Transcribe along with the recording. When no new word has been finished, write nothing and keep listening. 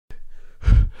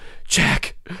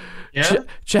Jack. Yeah?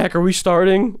 Jack, are we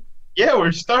starting? Yeah,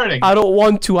 we're starting. I don't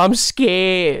want to. I'm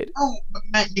scared. Oh, but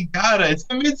Matt, you gotta. It's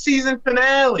the mid-season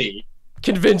finale.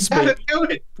 Convince You me. gotta do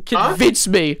it. Convince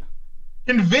me.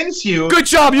 Convince you. Good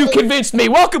job. You convinced me.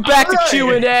 Welcome back to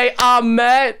Alright. Q&A. I'm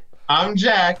Matt. I'm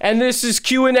Jack. And this is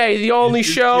Q&A, the only This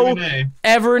is show Q&A.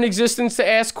 ever in existence to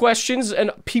ask questions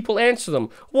and people answer them.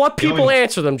 What The people only-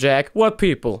 answer them, Jack? What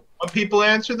people? What people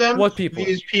answer them? What people?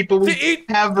 These people we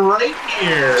have right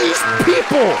here. These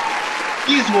people.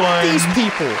 These ones. These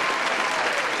people.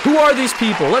 Who are these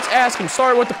people? Let's ask them,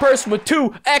 starting with the person with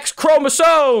 2 X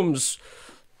chromosomes.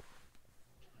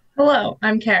 Hello,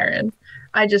 I'm Karen.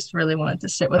 I just really wanted to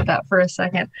sit with that for a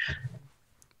second.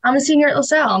 I'm a senior at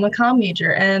LaSalle. I'm a comm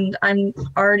major, and I'm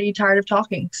already tired of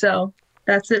talking, so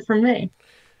that's it from me.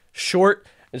 Short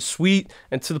and sweet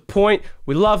and to the point.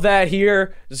 We love that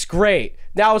here. It's great.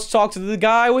 Now let's talk to the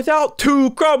guy without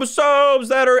 2 chromosomes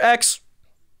that are X.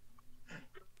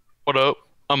 What up?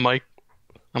 I'm Mike.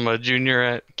 I'm a junior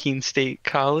at Keene State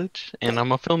College, and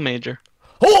I'm a film major.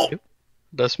 Oh! Yep,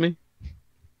 that's me.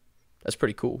 That's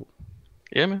pretty cool.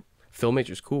 Yeah, man. Film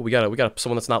major's cool. We got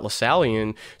someone that's not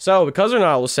LaSallian. So because they're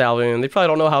not LaSallian, they probably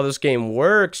don't know how this game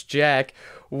works, Jack.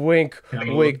 Wink,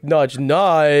 wink, nudge,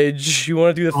 nudge. You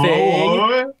want to do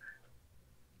the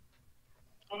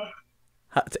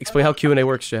thing? Explain how Q&A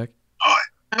works, Jack.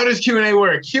 How does Q&A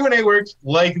work? Q&A works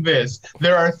like this.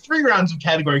 There are 3 rounds of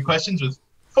category questions with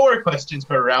 4 questions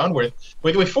per round, with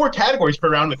 4 categories per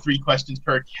round, with 3 questions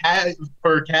per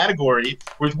category,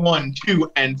 with 1,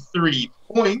 2, and 3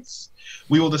 points.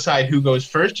 We will decide who goes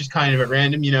first, just kind of at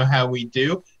random, you know how we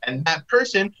do. And that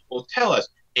person will tell us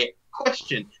a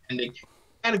question and a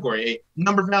category, a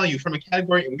number value from a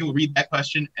category, and we will read that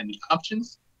question and the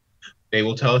options. They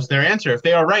will tell us their answer. If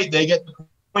they are right, they get the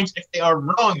points. If they are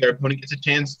wrong, their opponent gets a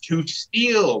chance to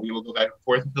steal. We will go back and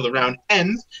forth until the round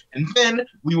ends, and then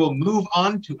we will move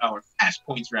on to our fast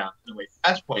points round. The way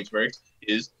fast points works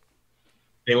is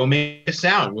they will make a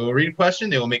sound. We will read a question.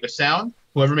 They will make a sound.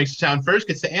 Whoever makes a sound first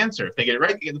gets the answer. If they get it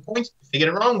right, they get the points. If they get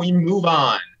it wrong, we move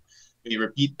on. We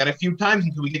repeat that a few times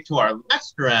until we get to our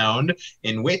last round,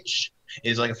 in which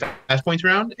is like a fast points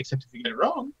round, except if you get it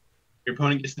wrong, your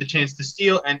opponent gets the chance to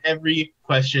steal, and every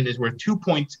question is worth 2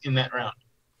 points in that round.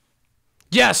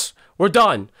 Yes, we're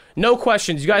done. No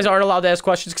questions. You guys aren't allowed to ask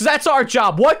questions because that's our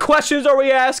job. What questions are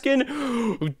we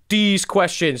asking? These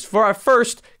questions. For our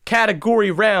first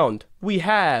category round, we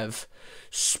have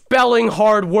spelling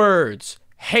hard words.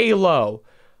 Halo,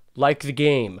 like the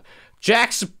game.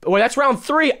 Jack's, well, that's round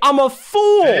 3. I'm a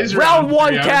fool. Round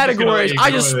 1 categories. I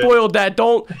just spoiled that.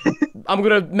 Don't. I'm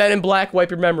gonna Men in Black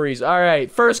wipe your memories. All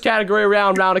right. First category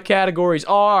round of categories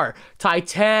are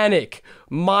Titanic,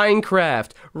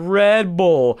 Minecraft, Red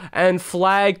Bull, and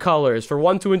flag colors for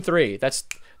 1, 2, and 3. That's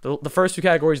the first 2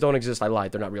 categories don't exist. I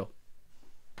lied. They're not real.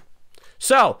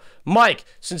 So, Mike,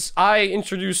 since I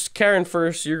introduced Karen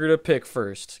first, you're going to pick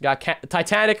first. Got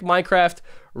Titanic, Minecraft,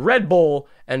 Red Bull,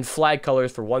 and flag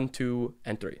colors for 1, 2,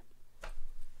 and 3.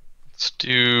 Let's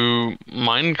do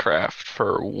Minecraft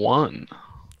for 1.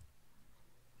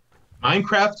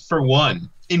 Minecraft for 1.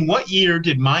 In what year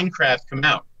did Minecraft come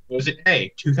out? Was it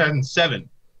A, 2007,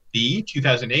 B,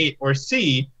 2008, or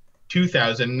C,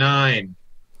 2009?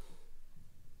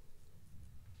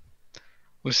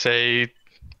 Let's say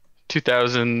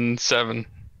 2007.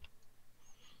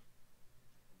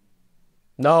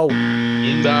 No.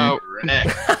 Incorrect.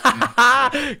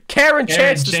 Karen,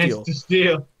 chance to chance steal. to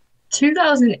steal.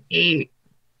 2008.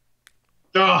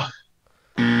 Ugh.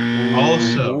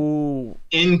 Also Ooh.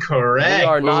 incorrect. We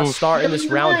are not Oof. starting this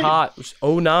round hot. It was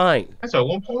 09. That's a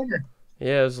 1-pointer. Yeah,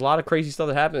 there's a lot of crazy stuff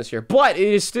that happened this year. But it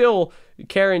is still,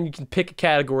 Karen, you can pick a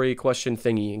category question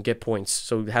thingy and get points.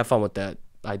 So have fun with that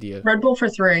idea. Red Bull for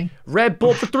 3. Red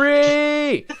Bull for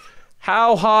 3!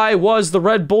 How high was the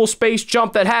Red Bull space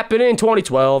jump that happened in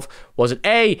 2012? Was it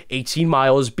A, 18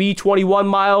 miles, B, 21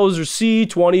 miles, or C,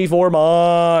 24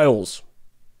 miles?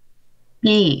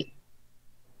 B.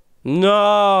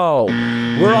 No.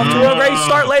 We're off to a great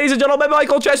start, ladies and gentlemen.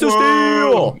 Michael Chess to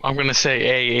steal. I'm gonna say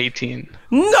A, 18.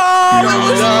 No!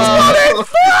 It was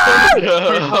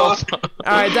 25!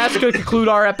 All All right, that's going to conclude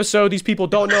our episode. These people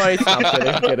don't know anything.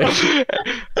 I'm kidding.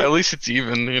 At least it's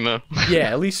even, you know. Yeah,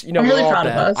 at least, you know, I'm we're really all proud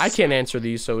of bad. us. I can't answer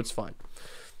these, so it's fine.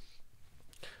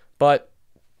 But,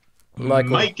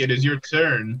 Michael. Mike, it is your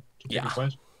turn. Yeah.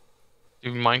 Question.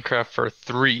 Do Minecraft for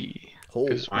 3. Oh,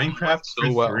 Minecraft for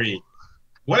So well. 3.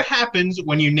 What happens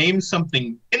when you name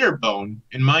something Dinnerbone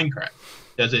in Minecraft?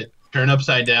 Does it turn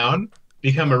upside down,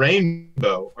 become a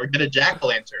rainbow, or get a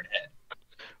jack-o'-lantern head?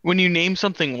 When you name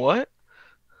something what?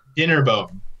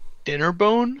 Dinnerbone. Dinner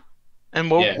bone? And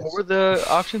what, Yes. what were the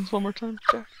options one more time,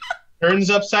 Jack? Turns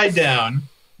upside down,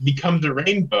 becomes a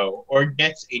rainbow, or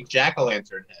gets a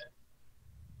jack-o'-lantern head.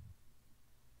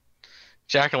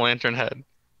 Jack-o'-lantern head.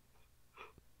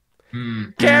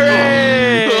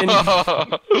 Karen!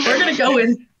 We're gonna go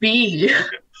with B.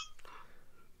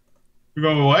 You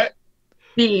go with what?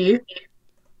 B.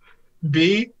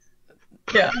 B?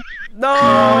 Yeah. No!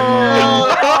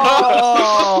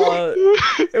 Oh,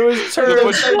 it was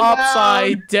turned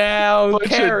upside down, Bunch of-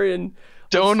 Karen.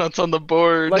 Donuts on the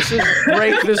board. Let's just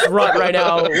break this rut right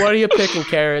now. What are you picking,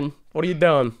 Karen? What are you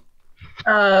doing?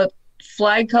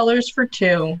 Flag colors for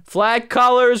 2. Flag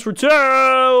colors for 2.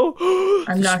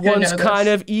 I'm This not gonna one's know this. kind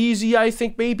of easy, I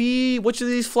think, maybe. Which of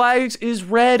these flags is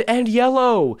red and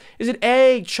yellow? Is it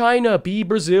A, China, B,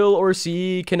 Brazil, or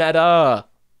C, Canada?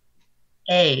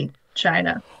 A.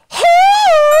 China.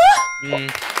 Mm.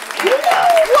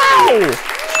 Wow!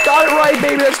 Got it right,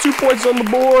 baby. That's 2 points on the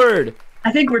board.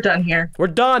 I think we're done here. We're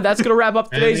done. That's going to wrap up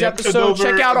And today's the episode's episode.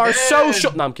 over Check out our again.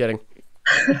 social... No, I'm kidding.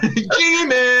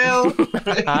 Gmail!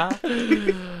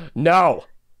 No.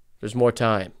 There's more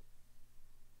time.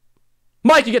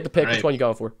 Mike, you get the pick. Which Right. one you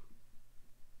going for?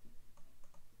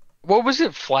 What was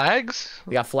it? Flags?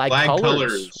 We got flag, Flag colors.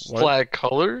 colors. What? Flag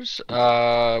colors?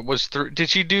 Was 3. Did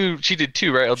she do? She did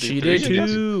 2, right? I'll do She 3. did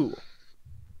too.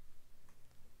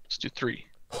 Let's do 3.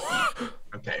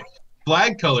 Okay.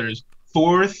 Flag colors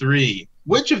 4-3.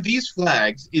 Which of these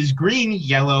flags is green,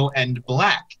 yellow, and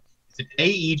black? Is it A,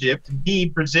 Egypt, B,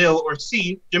 Brazil, or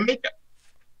C, Jamaica?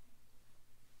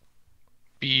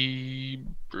 B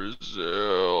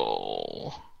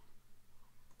Brazil.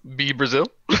 B Brazil?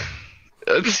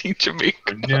 C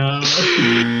Jamaica. No.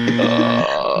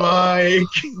 Uh, Mike.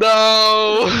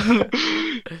 no.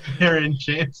 Karen,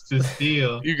 chance to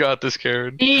steal. You got this,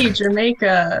 Karen. B.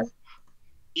 Jamaica.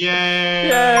 Yay!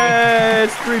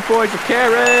 Yes! 3 points for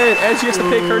Karen. And she gets to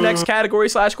pick her next category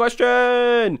 /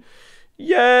 question.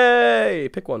 Yay!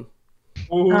 Pick one.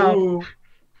 Ooh.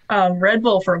 Red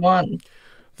Bull for 1.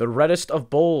 The reddest of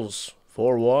bulls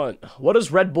for 1. What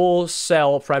does Red Bull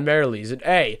sell primarily? Is it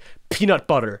A, peanut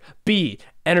butter, B,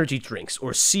 energy drinks,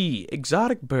 or C,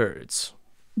 exotic birds?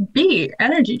 B.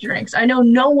 Energy drinks. I know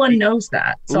no one knows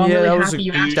that, so I'm Yeah, really that was happy a-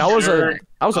 you asked. That was Sure.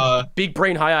 a big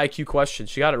brain high IQ question.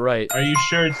 She got it right. Are you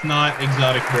sure it's not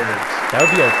exotic birds? That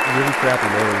would be a really crappy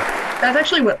name. That's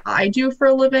actually what I do for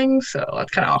a living, so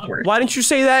that's kind of awkward. Why didn't you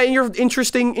say that in your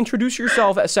interesting introduce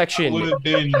yourself That section? would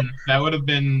have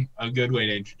been a good way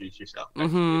to introduce yourself.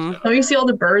 Mhm. Let me see all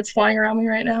the birds flying around me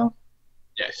right now.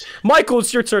 Yes. Michael,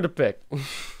 it's your turn to pick.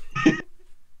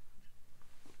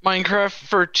 Minecraft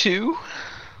for 2.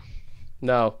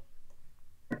 No.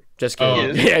 Just Oh.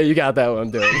 kidding. Yeah, you got that one.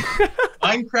 I'm doing.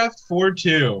 Minecraft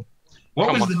 4.2. What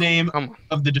Come was on. the name Come on.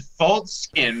 of the default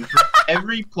skin for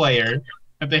every player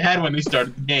that they had when they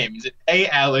started the game? Is it A,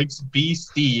 Alex, B,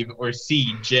 Steve, or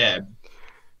C, Jeb?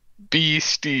 B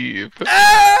Steve.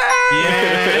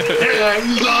 Yeah,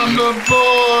 he's on the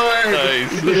board.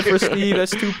 Nice. Good for Steve.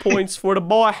 That's 2 points for the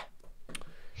boy.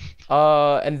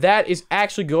 And that is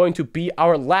actually going to be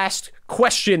our last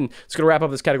question. It's going to wrap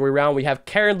up this category round. We have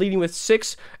Karen leading with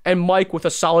 6 and Mike with a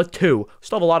solid 2.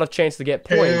 Still have a lot of chance to get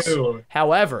points. 2.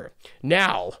 However,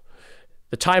 now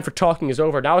the time for talking is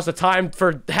over. Now is the time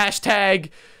for hashtag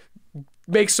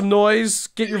make some noise.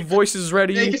 Get your voices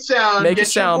ready. Make a sound. Make a Get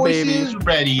sound, your baby. voices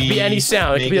ready. Be any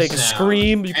sound. It Make could be like a sound.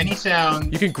 scream. You Any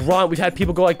sound. You can grunt. We've had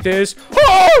people go like this.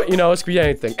 Oh! You know, it could be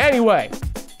anything. Anyway,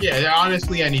 Yeah,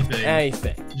 honestly, anything.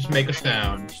 anything. Just make a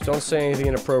sound. Just don't say anything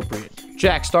inappropriate.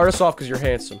 Jack, start us off because you're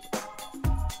handsome.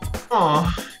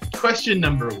 Aw. Question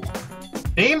number 1.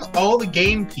 Name all the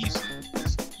game pieces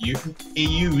you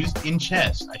used in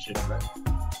chess. I should have read.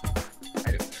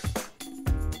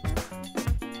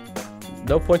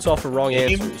 No points off for wrong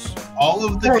Name answers. all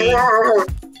of the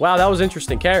game. Wow, that was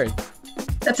interesting. Karen.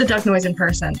 That's a duck noise in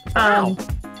person.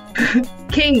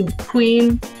 King,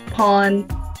 queen, pawn,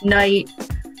 knight,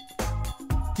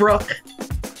 rook.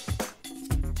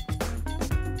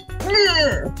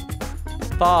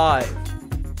 5,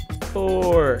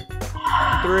 4,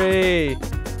 3,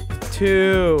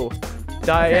 2,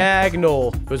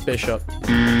 diagonal. It was bishop.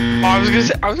 I was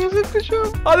gonna say Bishop.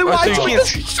 Oh, then Oh, why so you did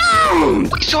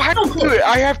can't So how do I do it?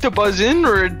 I have to buzz in,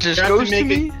 or it just You have, goes to to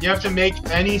make me? it, you have to make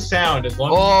any sound as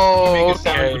long as Oh, you make a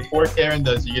sound okay. before Karen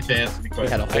does. You get to answer the We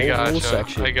had question. a whole I rule gotcha.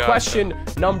 section. I gotcha. Question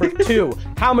number 2.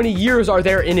 How many years are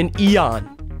there in an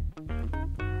eon?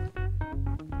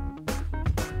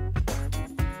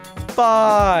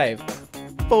 5,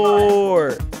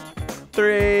 4,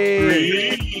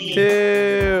 3,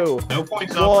 2, No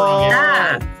points off for wrong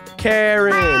answer. 1.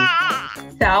 Karen.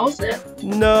 2000?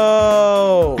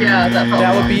 No. Yeah, that felt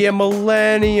That would wrong. be a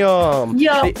millennium.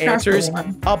 Yup, The answer is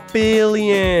that's a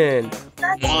billion.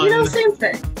 That's, you know, same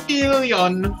thing.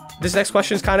 Billion. This next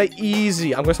question is kind of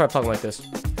easy. I'm gonna start talking like this.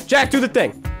 Jack, do the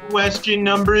thing. Question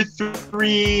number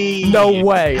 3. No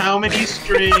way. How many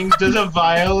strings does a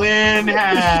violin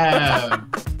have?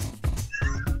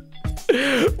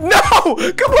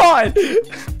 No! Come on!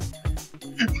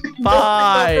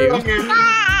 5.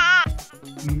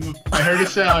 I heard a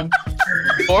sound.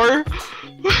 4.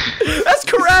 That's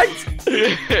correct!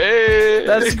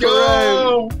 That's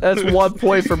Go! correct. That's 1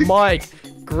 point for Mike.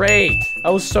 Great. That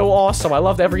was so awesome. I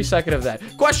loved every second of that.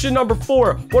 Question number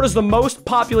 4. What is the most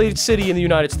populated city in the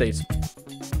United States?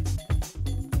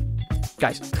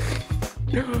 Guys.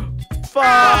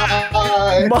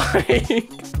 5.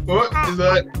 Mike. What is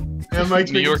that? Yeah,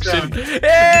 Mike's New making York sound. City. Hey,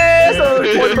 that's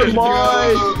another point for Go.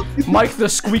 Mike. Mike the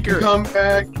squeaker. Come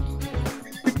back.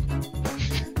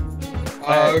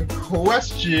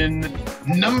 Question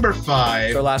number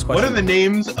 5. So last What question. are the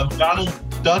names of Donald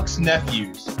Duck's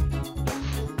nephews?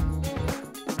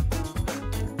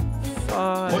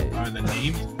 5, What are the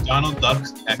names of Donald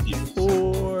Duck's nephews?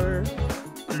 4,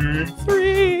 Mm,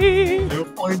 3. 2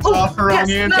 points off for wrong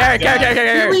yes, answer. Carry, carry, carry,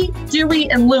 carry. Dewey,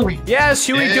 Dewey, and Louie. Yes,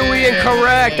 Huey, Dewey, and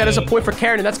correct. That is a point for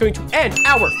Karen, and that's going to end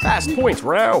our fast points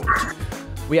round.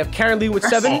 We have Karen lead with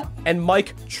 7, and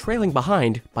Mike trailing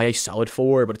behind by a solid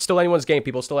 4. But it's still anyone's game,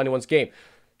 people. Still anyone's game.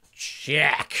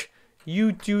 Jack,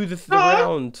 you do the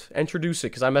round. Introduce it,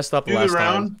 because I messed up Do the last time.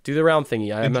 round? Do the round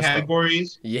thingy. I The messed up.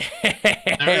 categories. Yeah.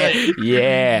 right.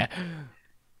 Yeah.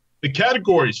 The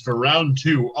categories for round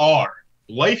 2 are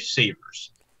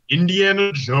Lifesavers,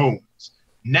 Indiana Jones,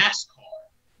 NASCAR,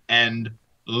 and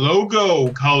logo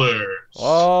colors.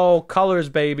 Oh, colors,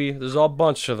 baby. There's a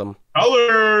bunch of them.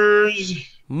 Colors.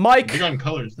 Mike, Big on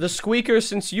colors. the squeaker,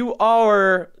 since you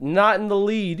are not in the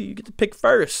lead, you get to pick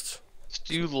first. Let's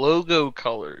do logo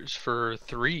colors for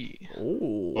 3.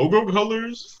 Ooh. Logo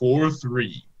colors for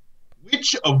 3.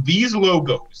 Which of these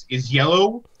logos is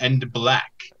yellow and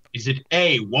black? Is it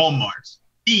A, Walmart,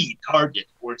 B, Target,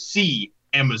 or C,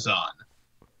 Amazon?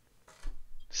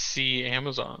 C,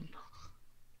 Amazon.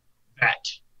 That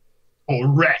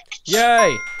correct.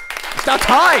 Yay! It's now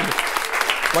tied!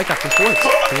 Mike got 2 points.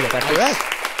 So you got that correct.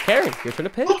 Karen, your turn to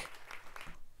pick.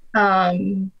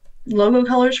 Logo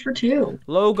colors for 2.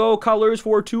 Logo colors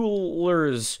for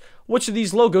Toolers. Which of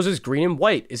these logos is green and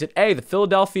white? Is it A, the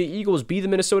Philadelphia Eagles, B, the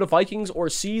Minnesota Vikings, or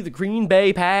C, the Green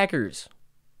Bay Packers?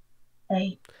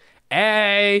 A.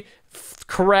 A.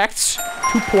 Correct.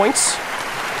 2 points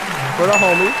for the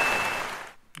homie.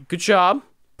 Good job.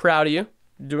 Proud of you.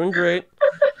 Doing great.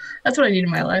 That's what I need in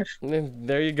my life. And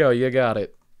there you go. You got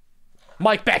it.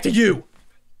 Mike, back to you.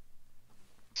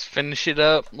 Let's finish it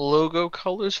up. Logo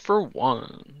colors for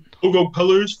 1. Logo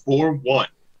colors for 1.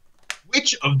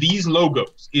 Which of these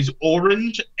logos is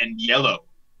orange and yellow?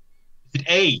 Is it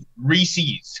A,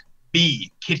 Reese's,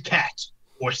 B, Kit Kat,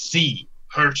 or C,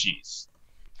 Hershey's?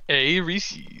 A,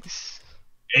 Reese's.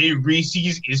 A,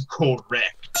 Reese's is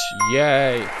correct.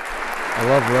 Yay. I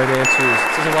love right answers.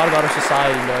 It says a lot about our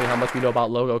society knowing how much we know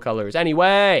about logo colors.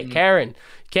 Anyway, Karen, you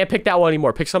can't pick that one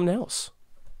anymore. Pick something else.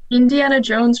 Indiana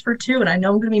Jones for 2, and I know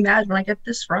I'm going to be mad when I get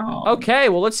this wrong. Okay,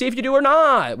 well, let's see if you do or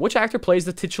not. Which actor plays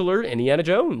the titular Indiana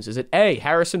Jones? Is it A,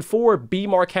 Harrison Ford, B,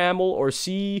 Mark Hamill, or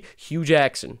C, Hugh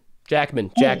Jackman,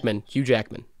 Hugh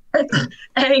Jackman?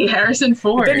 A. Harrison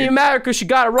Ford. Didn't even matter because she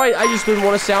got it right. I just didn't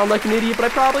want to sound like an idiot, but I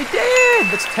probably did.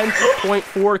 That's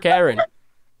 10.4, Karen.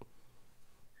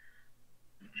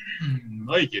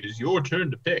 Mike, it is your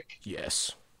turn to pick.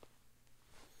 Yes.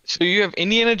 So you have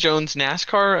Indiana Jones,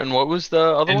 NASCAR, and what was the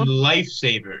other And one?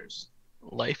 Lifesavers.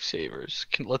 Lifesavers.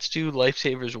 Let's do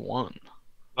Lifesavers 1.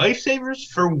 Lifesavers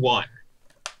for 1.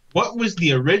 What was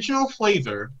the original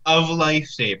flavor of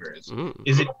Lifesavers?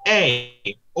 Is it A,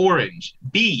 orange,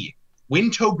 B,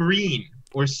 winter green,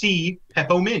 or C,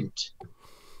 peppermint?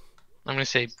 I'm going to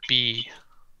say B.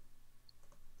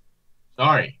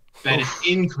 Sorry, that is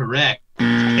incorrect.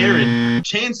 Aaron,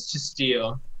 chance to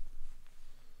steal.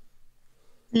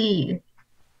 C.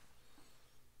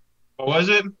 What was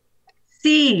it?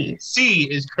 C. C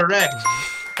is correct.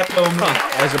 Peppermint.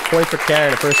 As a point for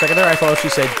Karen. For a second there, I thought she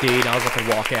said D, and I was about to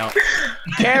walk out.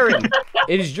 Karen,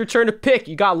 it is your turn to pick.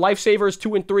 You got Lifesavers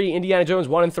 2 and 3, Indiana Jones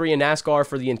 1 and 3, and NASCAR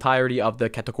for the entirety of the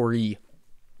category.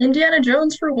 Indiana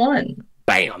Jones for 1.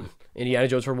 Bam! Indiana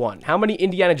Jones for 1. How many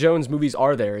Indiana Jones movies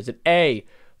are there? Is it A,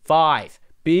 5,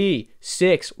 B,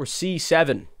 6, or C,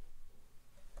 7?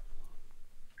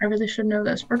 I really should know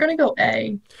this. We're going to go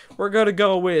A. We're going to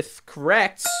go with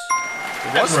correct. It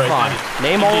was That's right. 5.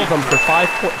 Name all of them for 5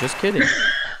 points. Just kidding.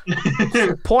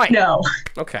 Point. No.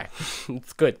 Okay.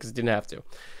 It's good because it didn't have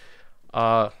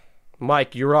to.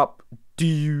 Mike, you're up,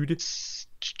 dude.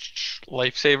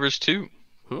 Lifesavers 2.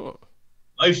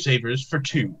 Lifesavers for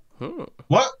 2. Hmm.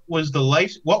 What was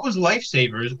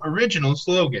Lifesavers' original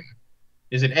slogan?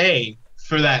 Is it A,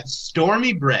 for that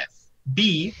stormy breath,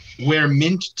 B, where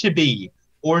mint to be,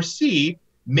 or C,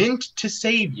 mint to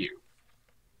save you?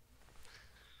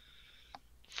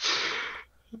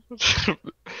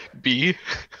 B.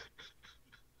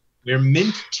 We're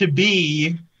meant to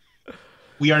be.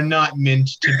 We are not meant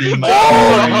to be. Oh!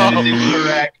 That is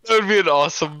incorrect. That would be an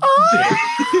awesome.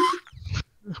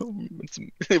 It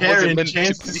wasn't Karen, meant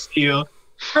chance to to be. steal.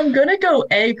 I'm gonna go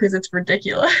A because it's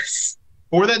ridiculous.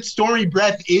 For that stormy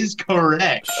breath is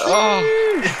correct. Oh,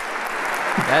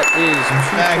 That In is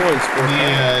 2 points for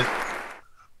Karen. fact,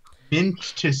 the mint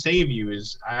to save you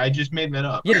is. I just made that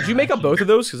up. Yeah, did you make up both of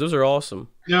those? Because those are awesome.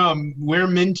 No, we're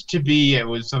meant to be. It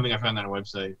was something I found on a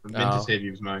website. But mint Oh. to save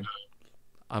you is mine.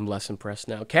 I'm less impressed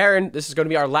now. Karen, this is going to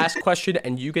be our last question,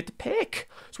 and you get to pick.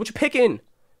 So what you picking?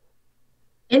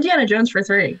 Indiana Jones for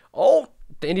 3. Oh,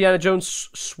 the Indiana Jones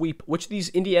sweep. Which of these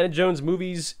Indiana Jones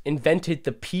movies invented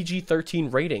the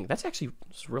PG-13 rating? That's actually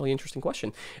a really interesting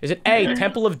question. Is it A,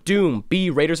 Temple of Doom, B,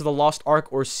 Raiders of the Lost Ark,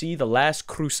 or C, The Last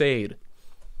Crusade?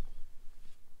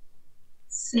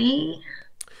 C.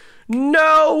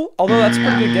 No! Although that's a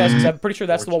pretty good guess, because I'm pretty sure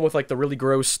that's the one with like the really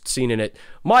gross scene in it.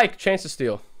 Mike, chance to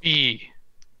steal. B.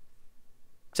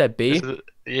 Is that B?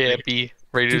 Yeah, B. Dude,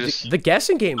 Raiders. the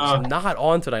guessing game is not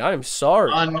on tonight. I am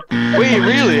sorry. Wait,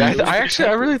 really?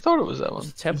 I really thought it was that one.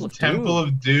 Temple of Temple Doom.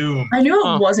 of Doom. I knew it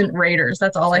Huh. wasn't Raiders.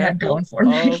 That's all I had going for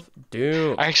me. Of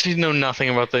Doom. I actually know nothing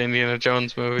about the Indiana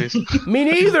Jones movies. Me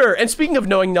neither. And speaking of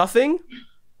knowing nothing,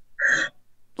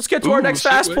 let's get to our Ooh, next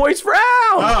fast segue. points round.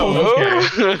 Oh,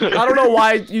 okay. I don't know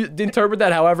why you interpret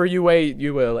that however you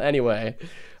will. Anyway,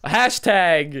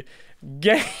 hashtag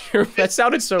get your. That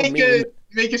sounded so mean.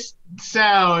 Make a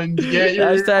sound. Get your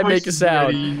Hashtag make a voices sound.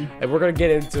 ready. And we're gonna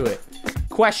get into it.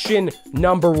 Question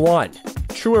number 1: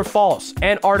 True or false?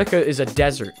 Antarctica is a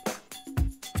desert.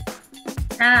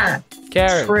 Ah,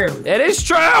 Karen. True. It is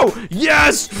true.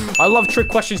 Yes. I love trick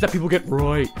questions that people get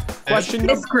right. Question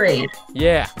number. 5th grade.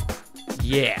 Yeah.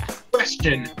 Yeah.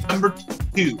 Question number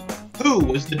 2. Who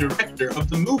was the director of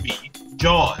the movie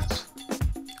Jaws?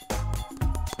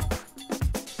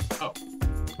 Oh.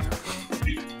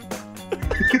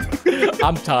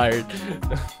 I'm tired.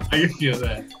 I can feel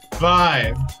that.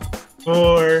 5,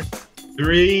 4,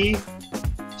 3,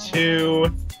 2,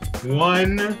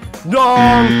 1.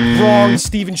 Wrong.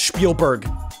 Steven Spielberg.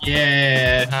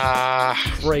 Yeah.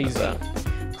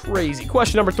 Crazy.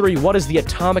 Question number 3. What is the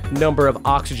atomic number of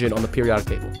oxygen on the periodic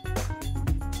table?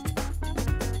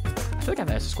 I feel like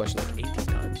I've asked this question like 18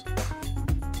 times.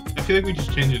 I feel like we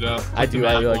just change it up. I do.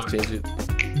 I like to change it.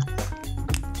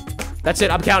 That's it.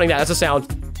 I'm counting that. That's a sound.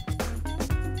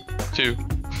 2.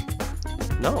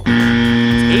 No.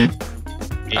 It's 8.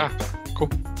 Ah, cool.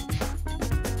 Dang,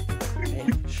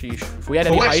 sheesh. If we had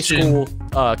any high Question.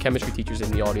 school chemistry teachers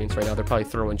in the audience right now, they're probably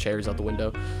throwing chairs out the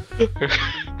window.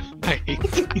 I hate.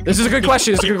 This is a good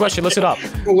question. Listen up.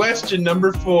 Question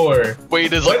number 4.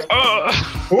 Wait, is like.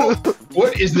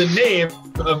 What is the name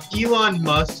of Elon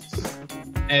Musk's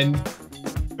and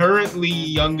currently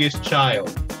youngest child?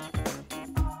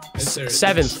 Is there-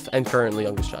 7th and currently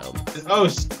youngest child. Oh,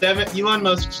 7. Elon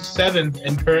Musk's 7th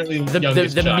and currently The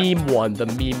youngest child. meme one. The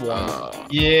meme one.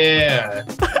 Yeah.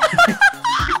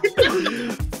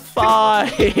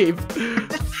 5,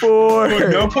 4.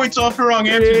 No points off for wrong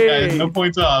answers, guys. No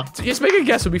points off. Just make a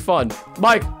guess. Would be fun.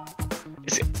 Mike.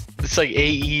 It's like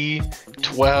AE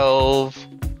 12.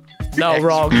 No,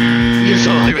 wrong.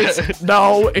 Something like that.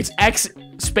 No, it's X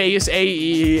space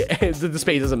AE. The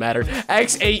space doesn't matter.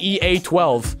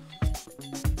 XAEA12,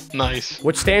 Nice.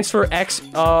 which stands for X.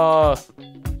 I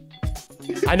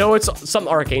know it's some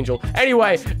Archangel.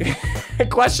 Anyway,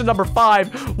 question number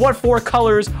 5. What 4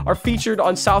 colors are featured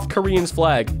on South Korean's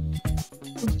flag?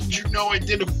 Did you know I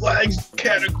did a flags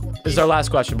category? This is our last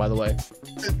question, by the way.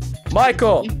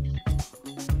 Michael.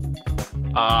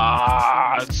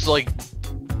 It's like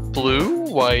blue,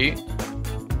 white,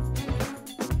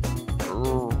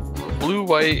 blue,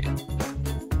 white,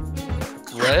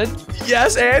 red,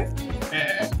 Yes, and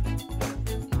Eh.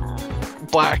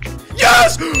 black.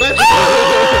 yes.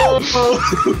 Let's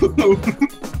go!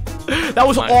 That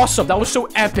was awesome. That was so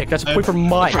epic. That's a point for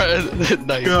Mike. Nice.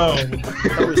 Go.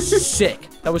 That was sick.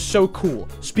 That was so cool.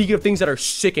 Speaking of things that are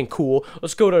sick and cool,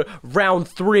 let's go to round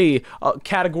 3,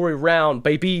 category round,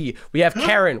 baby. We have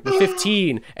Karen with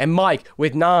 15 and Mike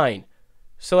with 9.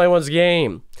 Still anyone's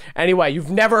game. Anyway,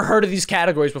 you've never heard of these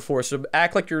categories before, so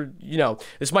act like you're,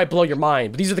 this might blow your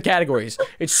mind, but these are the categories.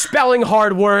 It's spelling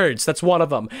hard words. That's one of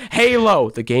them.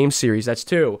 Halo, the game series. That's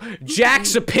 2.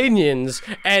 Jack's opinions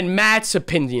and Matt's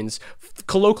opinions,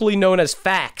 colloquially known as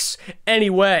facts.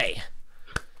 Anyway,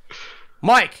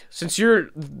 Mike, since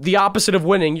you're the opposite of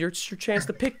winning, it's your chance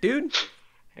to pick, dude.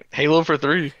 Halo for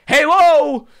 3.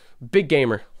 Halo! Big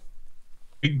gamer.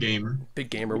 Big gamer. Big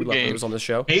gamer. We love those on the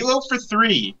show. Halo for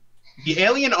 3. The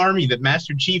alien army that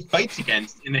Master Chief fights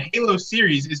against in the Halo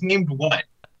series is named what?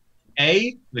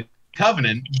 A, the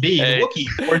Covenant, B, the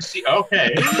Wookiee, or C,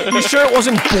 okay. You sure it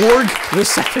wasn't Borg?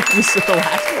 This is the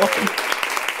last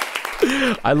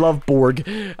one. I love Borg.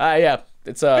 Yeah,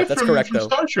 that's correct from though.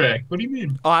 Star Trek. What do you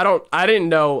mean? Oh, I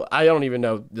don't even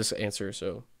know this answer,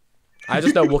 so I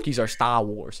just know Wookiees are Star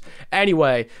Wars.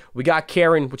 Anyway, we got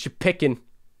Karen. What you picking?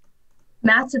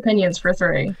 Matt's opinions for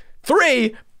 3.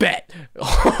 3? Bet.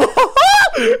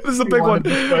 This is a big one.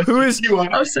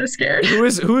 I'm so scared.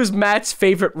 Who is Matt's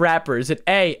favorite rapper? Is it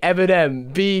A,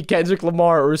 Eminem, B, Kendrick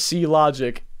Lamar, or C,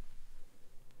 Logic?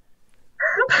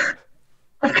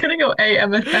 I'm gonna go A,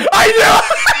 Eminem. I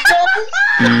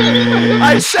knew!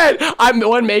 I said,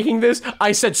 when making this,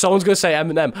 I said someone's gonna say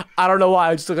Eminem. I don't know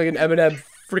why, I just look like an Eminem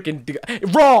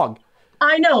freaking wrong.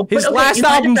 I know. His last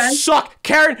album sucked.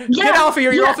 Karen, get off of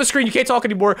here. You're off the screen. You can't talk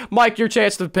anymore. Mike, your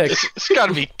chance to pick. It's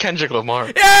gotta be Kendrick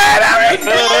Lamar. Yeah,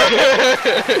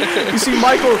 you see,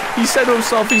 Michael, he said to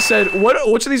himself, he said,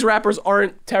 which of these rappers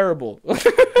aren't terrible? No,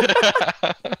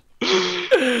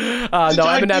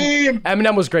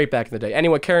 Eminem was great back in the day.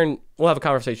 Anyway, Karen, we'll have a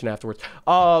conversation afterwards.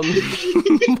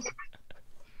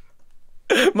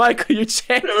 Michael, your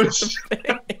chance to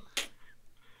pick.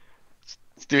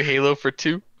 Let's do Halo for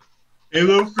 2.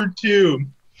 Halo for 2.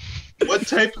 What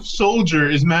type of soldier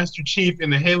is Master Chief in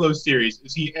the Halo series?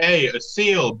 Is he A, a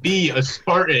SEAL, B, a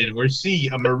Spartan, or C,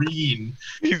 a Marine?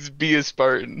 He's B, a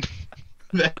Spartan.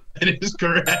 That is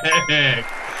correct.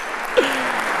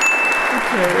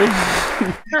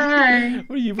 Hi.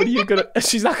 What are you gonna?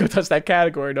 She's not gonna touch that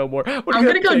category no more. I'm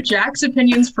gonna go Jack's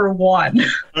opinions for 1.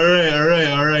 All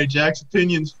right. Jack's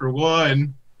opinions for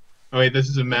 1. Oh wait, this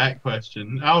is a Matt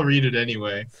question. I'll read it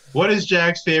anyway. What is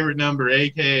Jack's favorite number,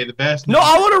 aka the best number? No,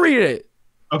 I want to read it.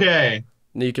 Okay.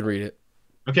 No, you can read it.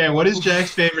 Okay, what is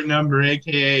Jack's favorite number,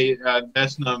 aka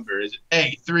best number? Is it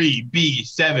A, 3, B,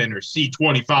 7, or C,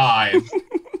 25?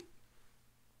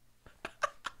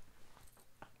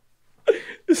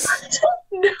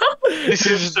 No. This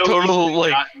is so total,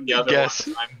 like, guess.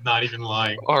 I'm not even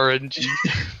lying. RNG.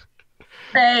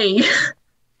 A.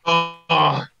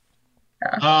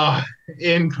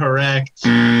 Incorrect.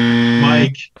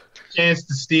 Mike, chance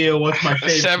to steal. What's my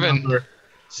favorite 7. number?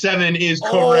 7 is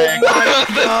correct. Oh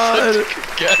my god.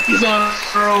 He's on a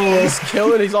roll. He's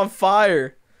killing. He's on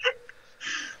fire.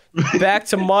 Back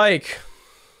to Mike.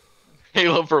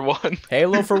 Halo for 1.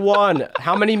 Halo for 1.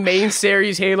 How many main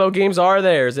series Halo games are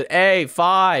there? Is it A,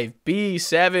 5, B,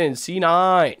 7, C,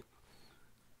 9?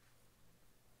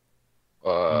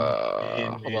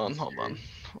 Hold on.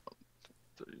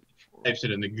 Types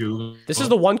it into Google. This is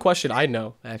the one question I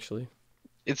know, actually.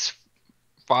 It's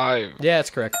 5. Yeah, that's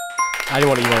correct. I didn't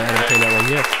want to even entertain that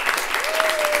one. Yeah.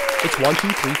 It's 1, 2,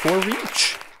 3, 4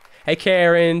 reach. Hey,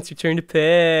 Karen, it's your turn to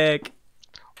pick.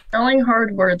 Spelling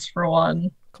hard words for 1.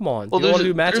 Come on. Well, do you want to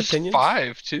do Matt's there's opinions?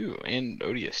 5 too, and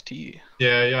ODST.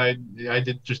 Yeah, I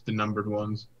did just the numbered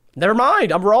ones. Never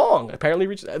mind. I'm wrong. Apparently,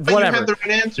 whatever. But you had the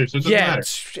right answer, so it doesn't matter.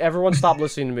 Everyone stop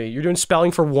listening to me. You're doing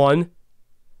spelling for 1.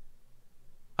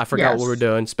 I forgot what we're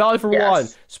doing. Spelling for 1.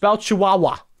 Spell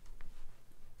Chihuahua.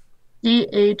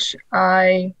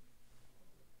 CHIUAUA.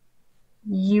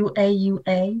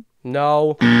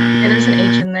 No. Yeah, there's an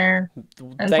H in there.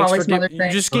 And Thanks probably for some other You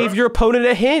things. just gave your opponent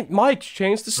a hint. Mike,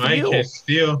 chance to steal. Mike,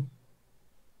 steal.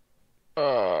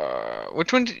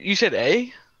 Which one? You said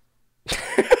A?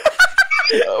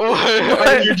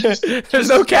 There's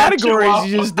no categories.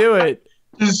 You just do it.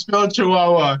 Just spell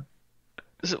Chihuahua.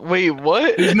 Wait,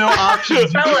 what? There's no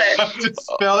options. Spell it. You have to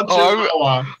spell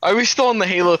Chihuahua. I was still on the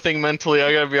Halo thing mentally.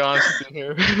 I gotta be honest with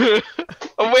you here.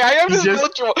 Oh, wait, I have to spell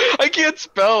Chihuahua. I can't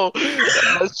spell.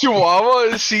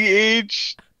 Chihuahua.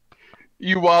 CH.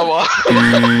 Chihuahua.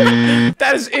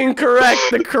 That is incorrect.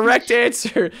 The correct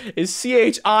answer is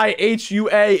CHIHUAHUA.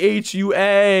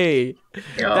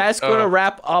 That's gonna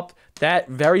wrap up that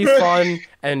very fun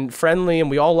and friendly,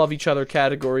 and we all love each other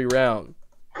category round.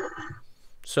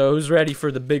 So who's ready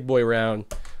for the big boy round?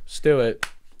 Let's do it.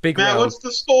 Big Matt, round. what's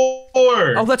the score?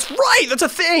 Oh, that's right. That's a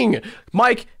thing.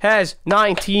 Mike has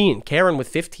 19. Karen with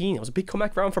 15. It was a big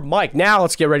comeback round for Mike. Now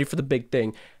let's get ready for the big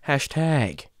thing.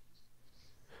 Hashtag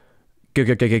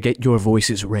Get your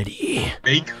voices ready.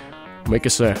 Make a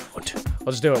sound.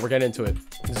 Let's do it. We're getting into it.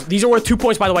 These are worth 2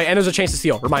 points, by the way, and there's a chance to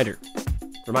steal. Reminder.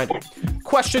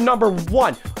 Question number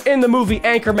 1. In the movie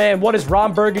Anchorman, what is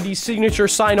Ron Burgundy's signature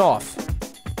sign-off?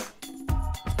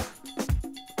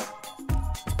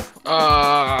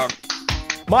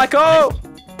 Michael!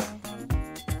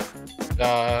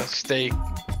 Stay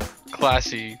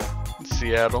classy,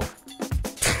 Seattle.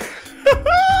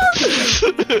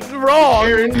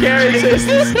 Wrong. Karen says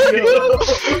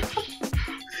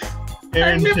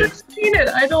I've never seen it.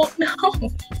 I don't know.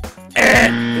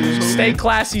 Stay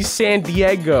classy, San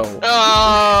Diego.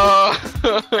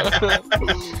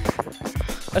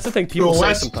 That's the thing people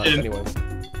say sometimes anyway.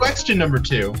 Question number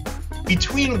 2.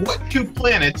 Between what 2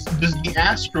 planets does the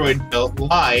asteroid belt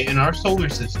lie in our solar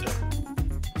system?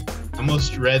 I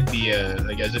almost read the,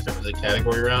 like as if it was a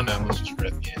category round, I almost just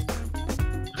read the answer.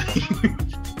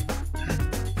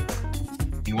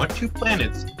 In what 2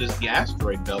 planets does the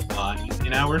asteroid belt lie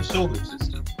in our solar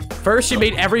system? First, you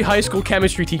made every high school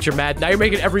chemistry teacher mad. Now you're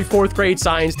making every 4th grade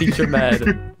science teacher mad.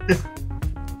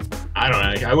 I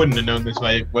don't know. I wouldn't have known this if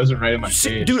I wasn't right in my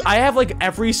page. Dude, I have like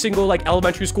every single like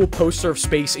elementary school poster of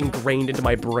space ingrained into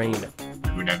my brain.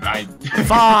 Dude,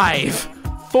 5,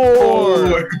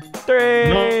 4, 3,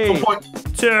 no point.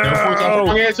 2,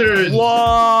 Wrong answers.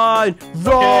 1.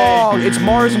 Wrong. Okay. It's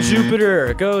Mars and Jupiter.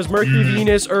 It goes Mercury,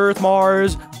 Venus, Earth,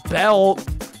 Mars, belt.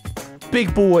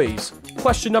 Big boys.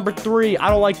 Question number 3. I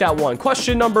don't like that one.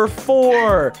 Question number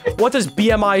 4. What does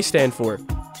BMI stand for?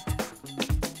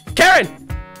 Karen!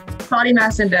 Body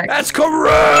mass index. That's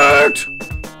correct!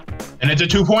 And it's a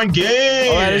 2-point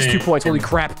game. Oh, that is 2 points. Holy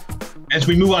crap. As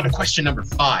we move on to question number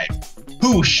 5.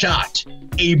 Who shot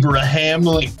Abraham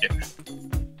Lincoln?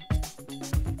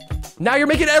 Now you're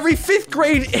making every 5th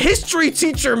grade history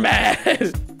teacher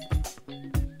mad.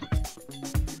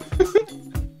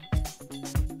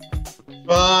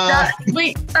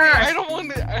 Wait, I don't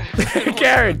want to.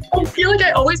 Karen. I feel like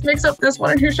I always mix up this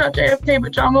one and who shot JFK,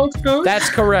 but John Wilkes Booth. That's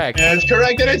correct. That's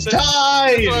correct, and it's That's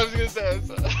tied. what I was gonna say.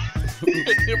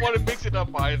 I didn't want to mix it up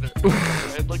either. I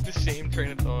had like the same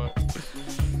train of thought.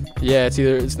 Yeah,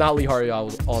 it's not Lee Harvey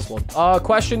Oswald.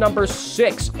 Question number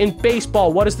 6. In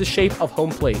baseball, what is the shape of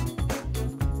home plate?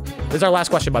 This is our last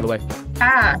question, by the way.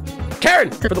 Karen!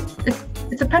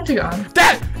 It's a pentagon.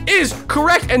 That is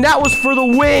correct, and that was for the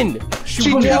win. She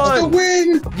gets the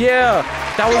win. Yeah,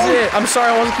 that was it. I'm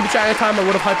sorry I wasn't keeping track of time. I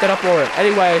would have hyped that up more.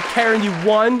 Anyway, Karen, you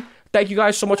won. Thank you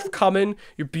guys so much for coming.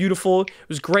 You're beautiful. It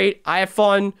was great. I had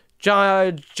fun.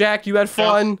 Jack, you had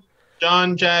fun.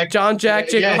 Jack, Jacob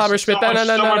Hammerschmidt.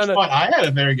 So much fun. I had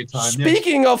a very good time.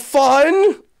 Speaking of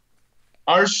fun,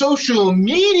 our social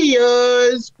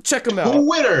medias. check them out.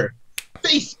 Twitter,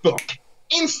 Facebook,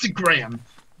 Instagram,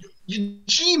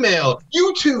 Gmail,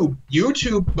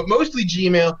 YouTube, but mostly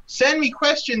Gmail. Send me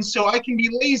questions so I can be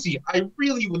lazy. I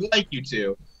really would like you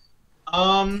to.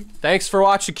 Thanks for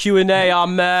watching Q&A.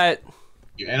 I'm Matt.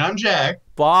 And I'm Jack.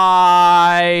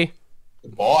 Bye.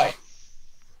 Goodbye.